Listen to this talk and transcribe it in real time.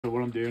So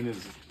what I'm doing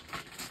is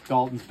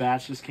Dalton's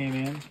batch just came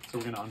in, so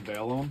we're gonna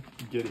unveil him,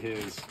 get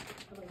his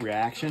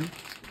reaction.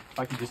 If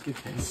I can just get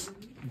this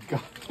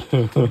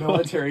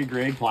military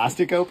grade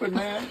plastic open,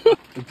 man.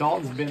 But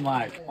Dalton's been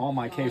like on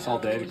my case all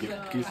day to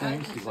get these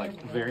things. He's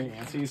like very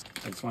antsy.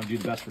 I just want to do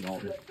the best for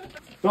Dalton.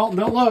 Dalton,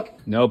 don't look.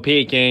 No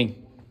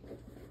peeking.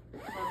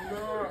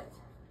 All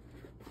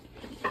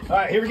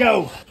right, here we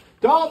go.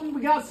 Dalton,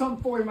 we got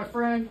something for you, my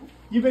friend.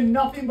 You've been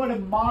nothing but a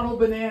model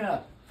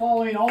banana,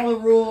 following all the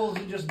rules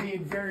and just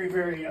being very,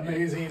 very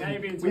amazing.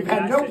 We've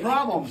had no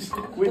problems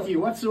with you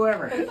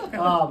whatsoever.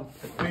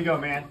 Here you go,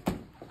 man.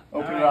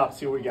 Open it up,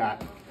 see what we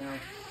got.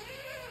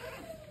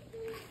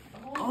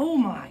 Oh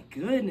my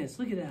goodness,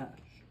 look at that.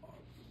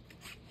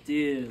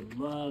 Dude,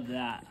 love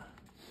that.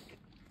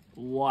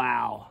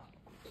 Wow.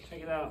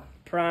 Check it out.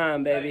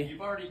 Prime, baby. Hey,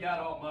 you've already got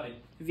all money.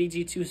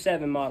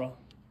 VG27 model.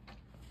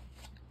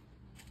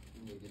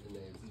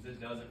 Since it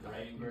doesn't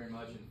rain very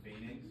much in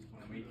Phoenix,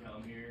 when we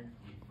come here,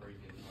 you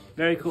freaking love it.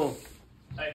 Very cool.